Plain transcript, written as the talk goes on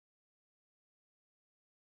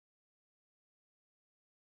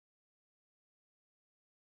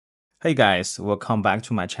Hey guys, welcome back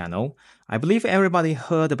to my channel. I believe everybody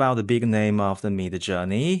heard about the big name of the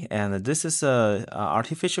Midjourney, and this is a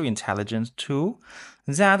artificial intelligence tool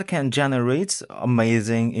that can generate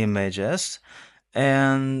amazing images.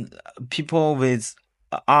 And people with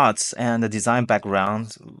arts and design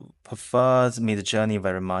backgrounds prefer Midjourney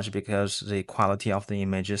very much because the quality of the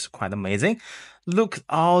image is quite amazing. Look,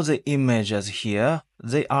 all the images here,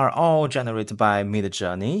 they are all generated by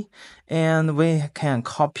Midjourney, and we can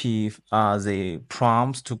copy the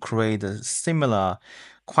prompts to create a similar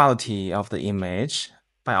quality of the image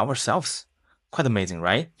by ourselves. Quite amazing,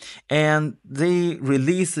 right? And they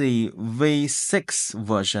released the V6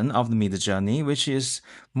 version of the Midjourney, which is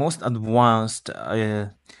most advanced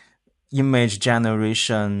image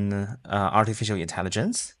generation artificial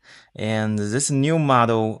intelligence. And this new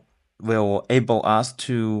model will enable us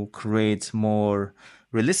to create more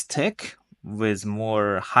realistic with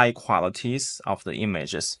more high qualities of the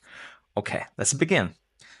images. Okay, let's begin.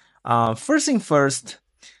 First thing first,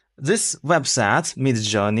 this website,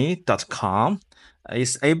 midjourney.com,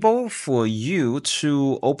 is able for you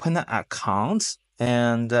to open an account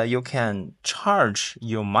and you can charge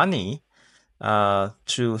your money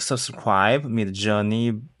to subscribe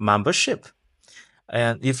Midjourney membership.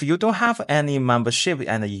 And if you don't have any membership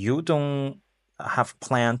and you don't have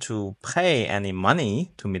plan to pay any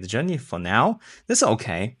money to Midjourney for now, that's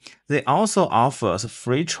okay. They also offers a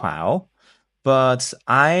free trial, but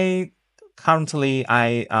I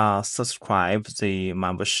subscribe the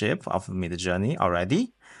membership of Midjourney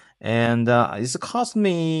already, and it's cost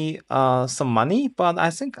me some money, but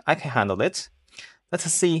I think I can handle it. Let's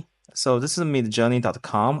see. So this is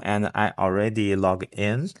midjourney.com, and I already log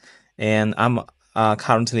in, and I'm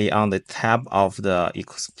currently on the tab of the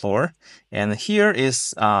Explore, and here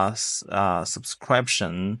is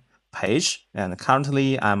subscription page, and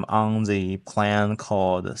currently I'm on the plan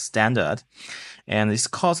called Standard, and it's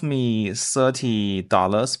cost me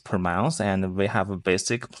 $30 per month, and we have a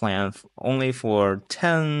basic plan only for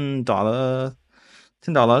 $10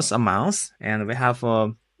 a month, and we have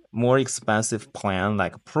a more expensive plan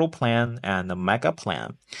like Pro plan and a Mega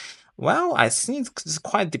plan. Well, I think it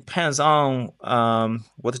quite depends on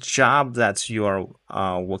what job that you are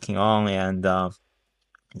working on and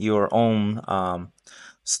your own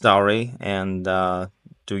story, and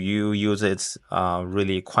do you use it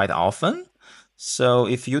really quite often? So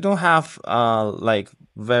if you don't have like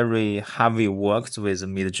very heavy works with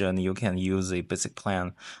Midjourney, you can use the basic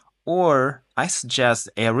plan. Or I suggest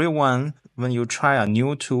everyone, when you try a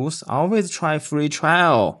new tools, always try free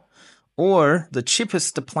trial or the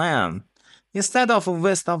cheapest plan. Instead of a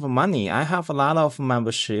waste of money, I have a lot of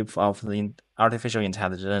membership of the artificial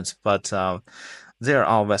intelligence, but they're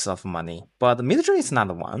all waste of money. But Midjourney is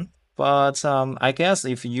not one. But I guess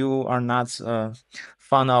if you are not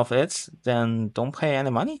fond of it, then don't pay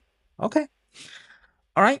any money. Okay.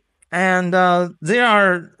 All right. And there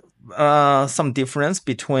are some difference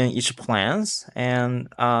between each plans. And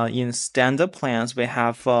in standard plans, we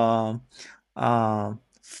have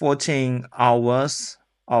 14 hours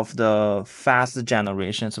of the fast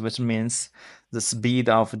generations, which means the speed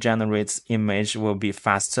of generates image will be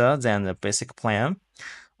faster than the basic plan.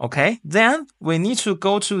 Okay, then we need to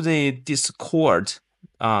go to the Discord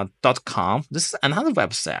 .com. This is another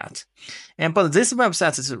website, but this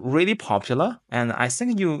website is really popular, and I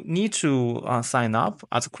think you need to sign up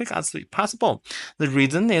as quick as possible. The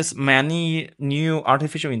reason is many new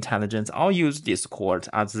artificial intelligence all use Discord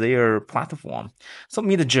as their platform. So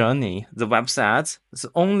Midjourney, the website, is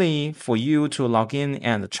only for you to log in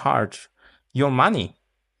and charge your money.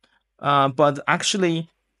 But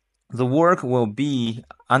actually, the work will be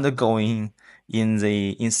undergoing in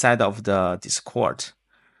the inside of the Discord.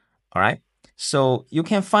 All right. So you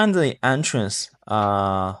can find the entry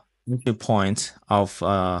point of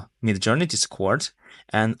Midjourney Discord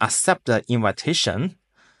and accept the invitation.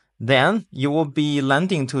 Then you will be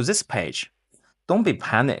landing to this page. Don't be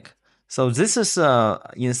panic. So this is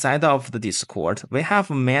inside of the Discord. We have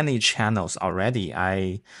many channels already.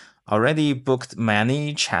 I already booked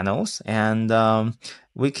many channels, and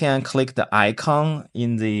we can click the icon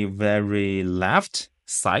in the very left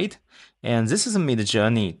side. And this is a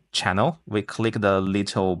Midjourney channel. We click the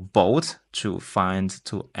little bolt to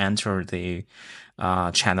enter the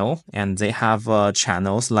channel, and they have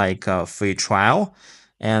channels like free trial.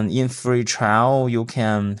 And in free trial, you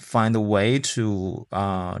can find a way to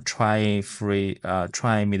try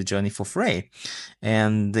Midjourney for free.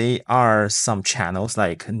 And there are some channels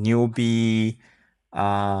like newbie,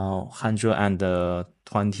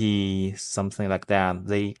 120 something like that.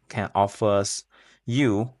 They can offer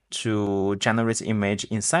you to generate image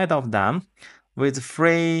inside of them with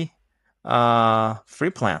free free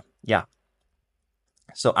plan. Yeah.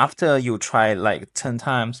 So after you try like 10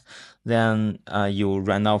 times, then you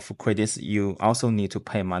run out of credits. You also need to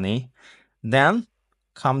pay money. Then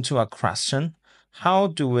come to a question. How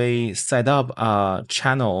do we set up a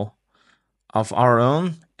channel of our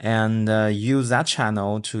own and use that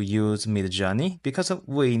channel to use Midjourney? Because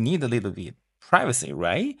we need a little bit privacy,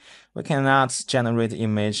 right? We cannot generate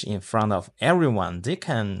image in front of everyone. They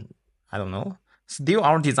can, I don't know, steal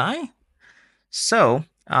our design. So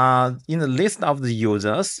in the list of the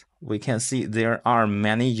users, we can see there are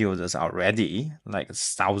many users already, like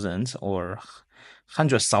thousands or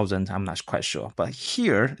 100,000. I'm not quite sure. But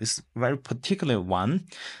here is very particular one.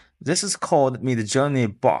 This is called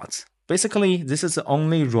Midjourney bot. Basically, this is the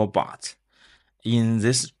only robot in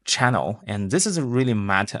this channel, and this is really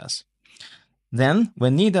matters. Then we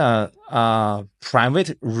need a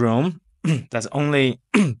private room that only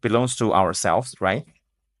belongs to ourselves, right?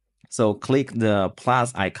 So click the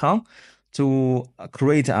plus icon to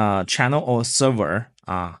create a channel or server.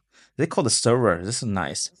 They call the server. This is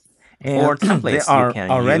nice. And or templates there are you can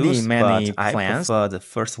already use, many but plans. I prefer the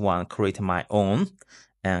first one, create my own.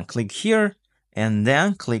 And click here, and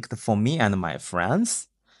then click the for me and my friends.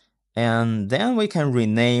 And then we can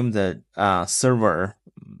rename the server.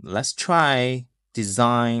 Let's try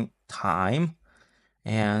design time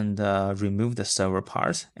and remove the server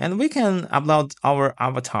part. And we can upload our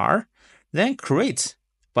avatar, then create.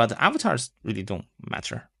 But avatars really don't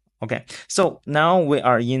matter. Okay, so now we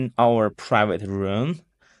are in our private room.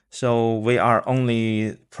 So we are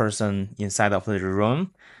only person inside of the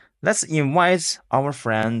room. Let's invite our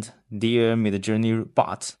friend, dear Midjourney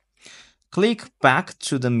bot. Click back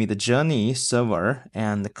to the Midjourney server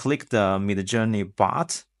and click the Midjourney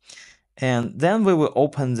bot. And then we will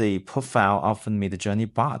open the profile of the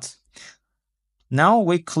Midjourney bot. Now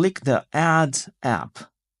we click the Add App.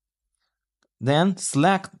 Then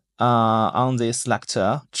select on the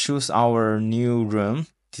selector, choose our new room,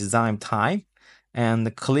 design type,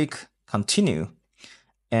 and click Continue.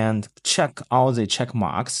 And check all the check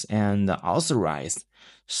marks and authorize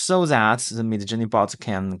so that the Midjourney bot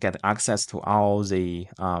can get access to all the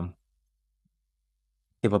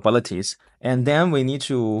capabilities. And then we need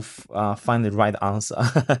to find the right answer.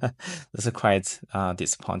 This is quite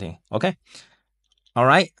disappointing. Okay. All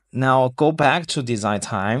right. Now go back to design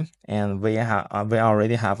time, and we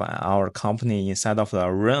already have our company inside of the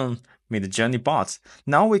room Midjourney bots.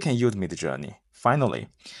 Now we can use Midjourney. Finally,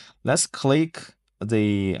 let's click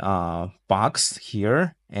the box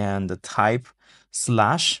here and type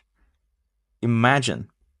 /imagine.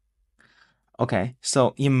 Okay,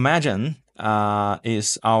 so imagine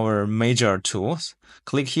is our major tools.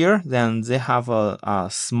 Click here, then they have a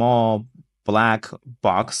small black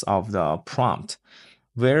box of the prompt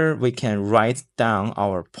where we can write down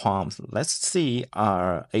our prompts. Let's see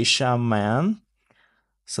our Asian man,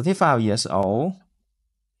 35 years old,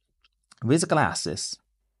 with glasses.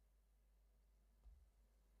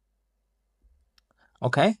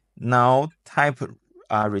 Okay, now type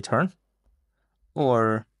return,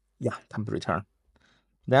 or yeah, type return.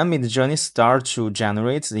 Then Midjourney start to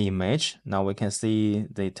generate the image. Now we can see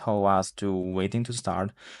they told us to waiting to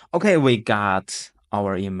start. Okay, we got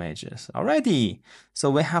our images already. So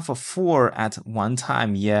we have a 4 at one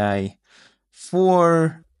time. Yay.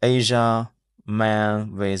 4 Asia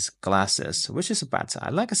man with glasses, which is better. I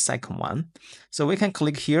like a second one. So we can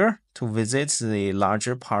click here to visit the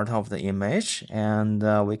larger part of the image, and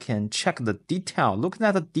we can check the detail. Look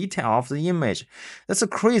at the detail of the image. That's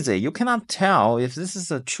crazy. You cannot tell if this is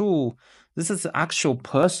this is an actual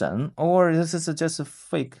person, or this is just a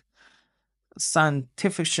fake science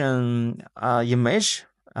fiction image.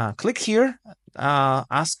 Click here,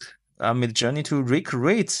 ask Midjourney to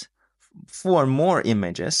recreate 4 more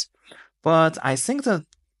images, but I think the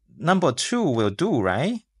number 2 will do,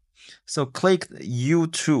 right? So click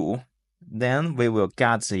U2, then we will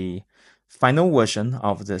get the final version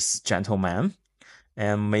of this gentleman,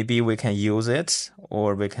 and maybe we can use it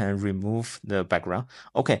or we can remove the background.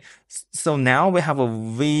 Okay, so now we have a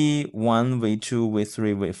V1, V2,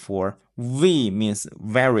 V3, V4. V means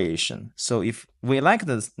variation. So if we like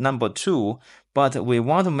the number 2, but we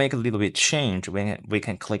want to make a little bit change, we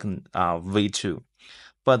can click V2.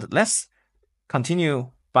 But let's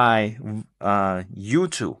continue by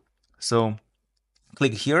U2. So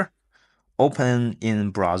click here, open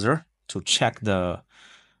in browser to check the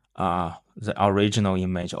original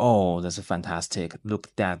image. Oh, that's fantastic.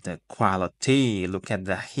 Look at the quality. Look at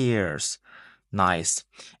the hairs. Nice.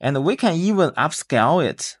 And we can even upscale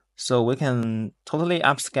it. So we can totally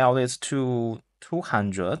upscale it to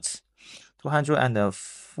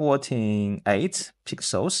 248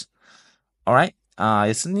 pixels. All right.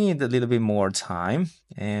 It's need a little bit more time,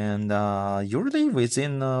 and usually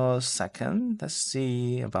within a second. Let's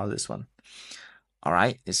see about this one. All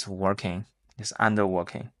right, it's working. It's under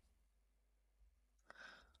working.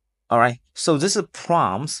 All right, so this is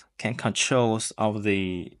prompts can controls of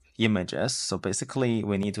the images. So basically,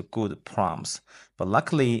 we need to good prompts. But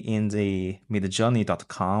luckily, in the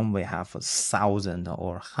midjourney.com, we have 1,000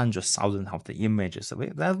 or 100,000 of the images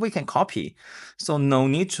that we can copy. So no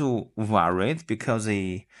need to worry it because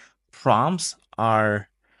the prompts are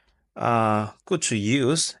good to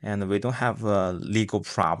use, and we don't have a legal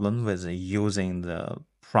problem with using the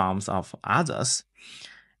prompts of others.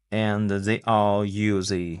 And they all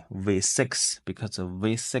use a V6 because the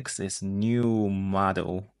V6 is new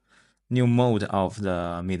mode of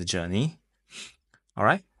the Midjourney. All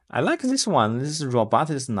right, I like this one. This robot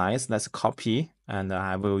is nice. Let's copy, and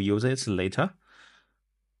I will use it later.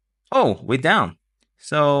 Oh, we're done.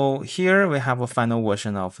 So here we have a final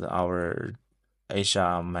version of our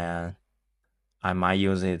Asia man. I might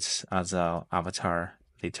use it as a avatar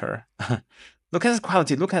later. Look at the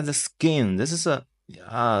quality. Look at the skin. This is the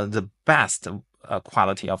best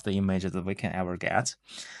quality of the image that we can ever get.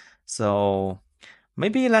 So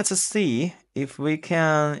maybe let's see if we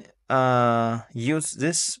can use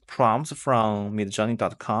this prompt from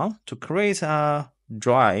midjourney.com to create a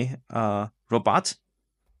dry robot.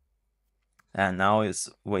 And now it's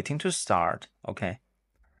waiting to start. Okay.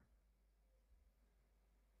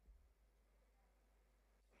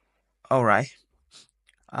 All right.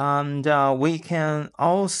 And we can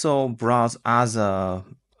also browse other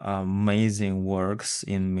amazing works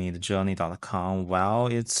in midjourney.com while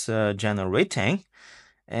it's generating.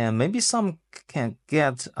 And maybe some can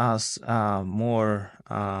get us more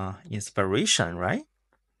inspiration, right?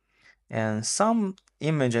 And some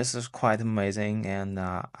images is quite amazing. And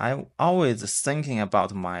I'm always thinking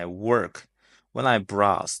about my work when I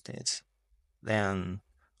browsed it. Then,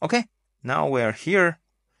 okay, now we're here.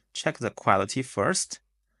 Check the quality first.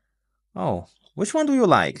 Oh, which one do you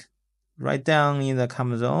like? Write down in the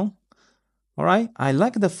comment zone. All right, I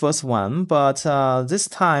like the first one, but this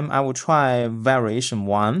time I will try variation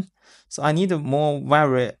one. So I need more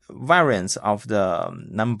variants of the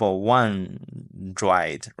number one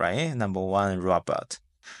droid, right? Number one robot.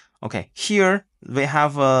 Okay, here we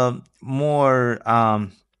have more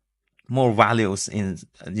values in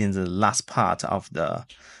the last part of the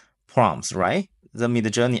prompts, right? The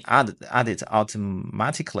Midjourney added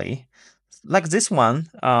automatically. Like this one,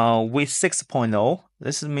 with 6.0,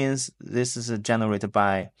 this means this is generated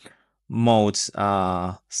by mode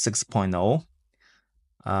 6.0.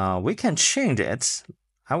 We can change it.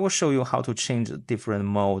 I will show you how to change different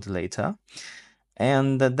mode later.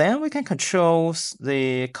 And then we can control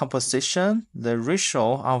the composition, the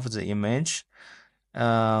ratio of the image.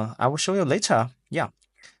 I will show you later. Yeah.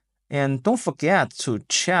 And don't forget to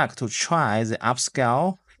check to try the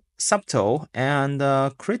upscale, subtle, and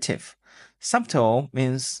creative. Subtle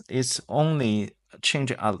means it's only change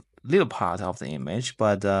a little part of the image,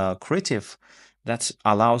 but creative that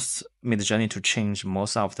allows Midjourney to change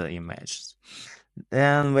most of the images.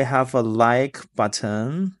 Then we have a like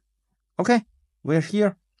button. Okay, we're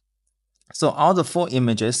here. So all the four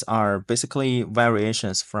images are basically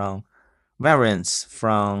variants from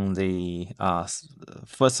the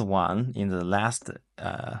first one in the last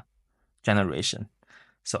generation.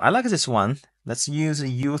 So I like this one. Let's use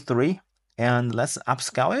U3 and let's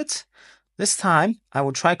upscale it. This time I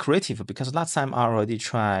will try creative because last time I already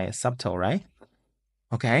tried subtle, right?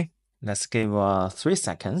 Okay, let's give 3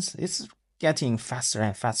 seconds. It's getting faster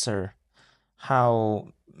and faster.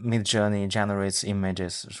 How Midjourney generates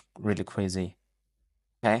images is really crazy.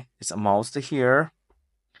 Okay, it's almost here.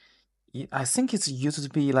 I think it's used to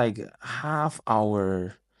be like half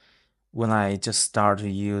hour when I just start to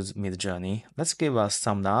use Midjourney. Let's give a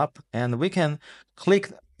thumb up, and we can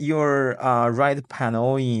click your right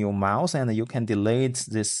panel in your mouse, and you can delete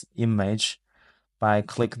this image by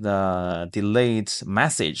click the delete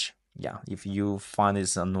message. Yeah, if you find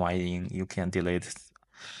it's annoying, you can delete it.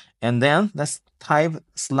 And then let's type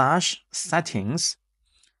 /settings.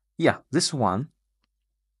 Yeah, this one,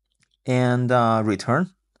 and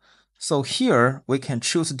return. So here we can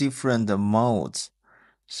choose different modes.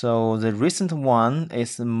 So the recent one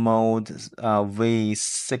is mode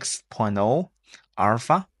V6.0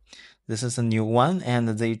 alpha. This is a new one, and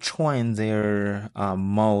they train their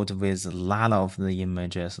mode with a lot of the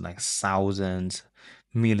images, like thousands,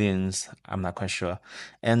 millions. I'm not quite sure.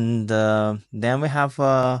 And then we have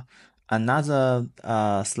another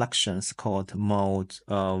selections called mode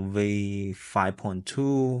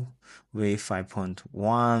V5.2,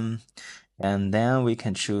 V5.1, And then we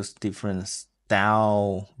can choose different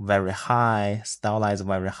style, very high, stylized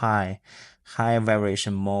very high, high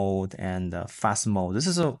variation mode, and fast mode. This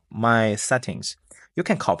is my settings. You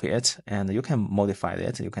can copy it and you can modify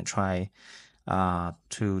it. You can try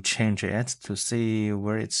to change it to see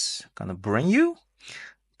where it's gonna brings you,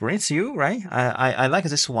 right? I like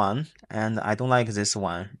this one, and I don't like this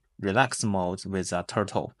one. Relax mode with a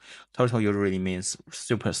turtle. Turtle usually means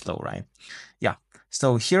super slow, right? Yeah.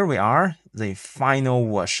 So here we are, the final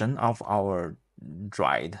version of our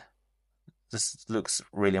dried. This looks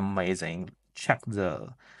really amazing. Check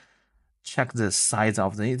the size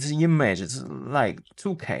of the image. It's like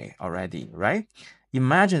 2K already, right?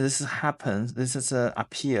 Imagine this happens. This is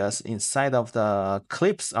appears inside of the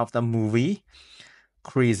clips of the movie.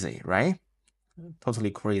 Crazy, right?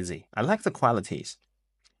 Totally crazy. I like the qualities.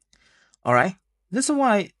 All right. This is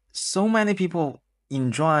why so many people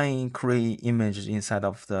enjoy create images inside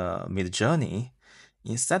of the Midjourney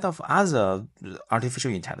instead of other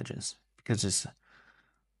artificial intelligence because it's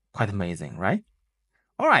quite amazing, right?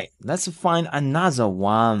 All right, let's find another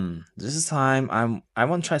one. This time I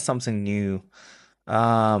want to try something new.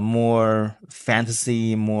 More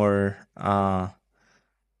fantasy, more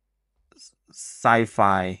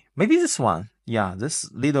sci-fi. Maybe this one. Yeah, this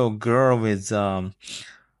little girl with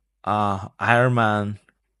Iron Man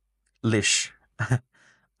leash.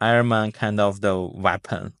 Iron Man kind of the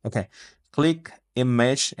weapon. Okay. Click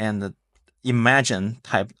image and imagine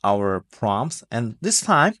type our prompts. And this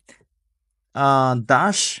time,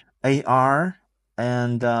 dash AR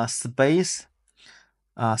and space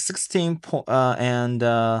 16 and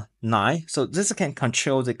 9. So this can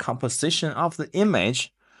control the composition of the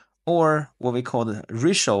image or what we call the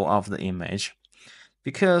ratio of the image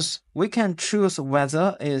because we can choose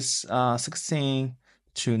whether it's 16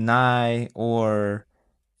 to 9 or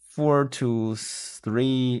 4 to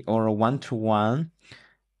 3 or 1 to 1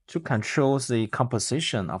 to control the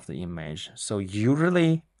composition of the image. So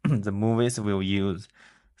usually the movies will use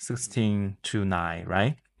 16 to 9,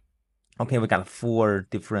 right? Okay, we got 4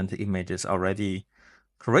 different images already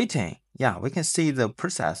creating. Yeah, we can see the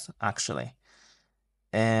process actually.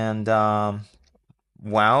 And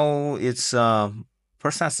while it's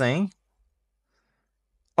processing,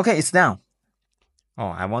 okay, it's down. Oh,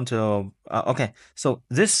 I want to, okay, so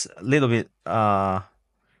this little bit,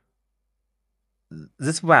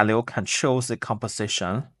 this value controls the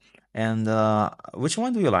composition. And which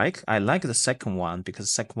one do you like? I like the second one because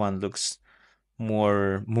the second one looks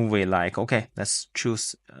more movie-like. Okay, let's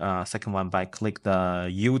choose second one by click the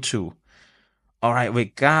U2. All right, we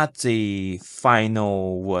got the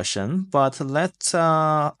final version, but let's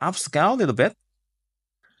upscale a little bit.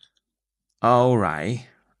 All right,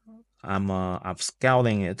 I'm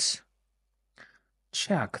upscaling it.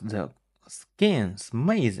 Check the skin's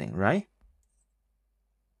amazing, right?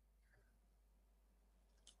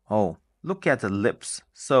 Oh, look at the lips.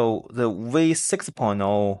 So the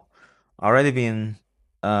V6.0 already been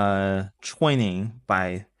training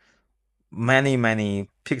by many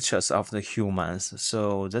pictures of the humans.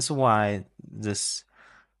 So that's why this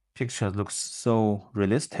picture looks so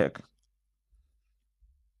realistic.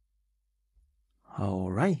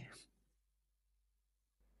 All right.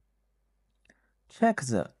 Check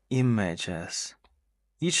the images.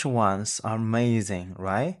 Each one's amazing,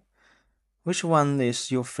 right? Which one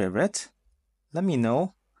is your favorite? Let me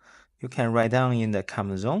know. You can write down in the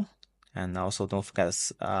comment zone. And also don't forget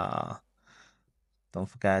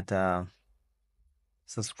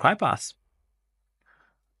subscribe us.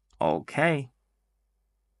 Okay.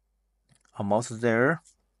 Almost there.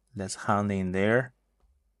 Let's hang in there.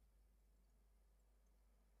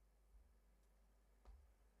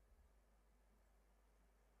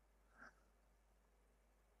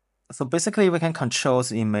 So basically we can control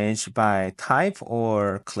the image by type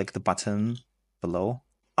or click the button below.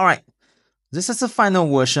 All right. This is the final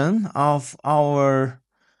version of our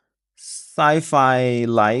sci-fi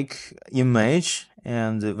like image,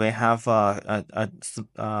 and we have a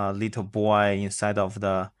little boy inside of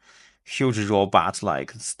the huge robot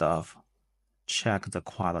like stuff. Check the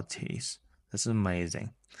qualities. This is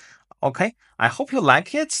amazing. Okay, I hope you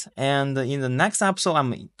like it, and in the next episode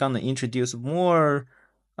I'm gonna introduce more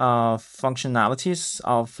functionalities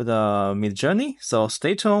of the Midjourney, so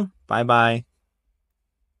stay tuned. Bye bye.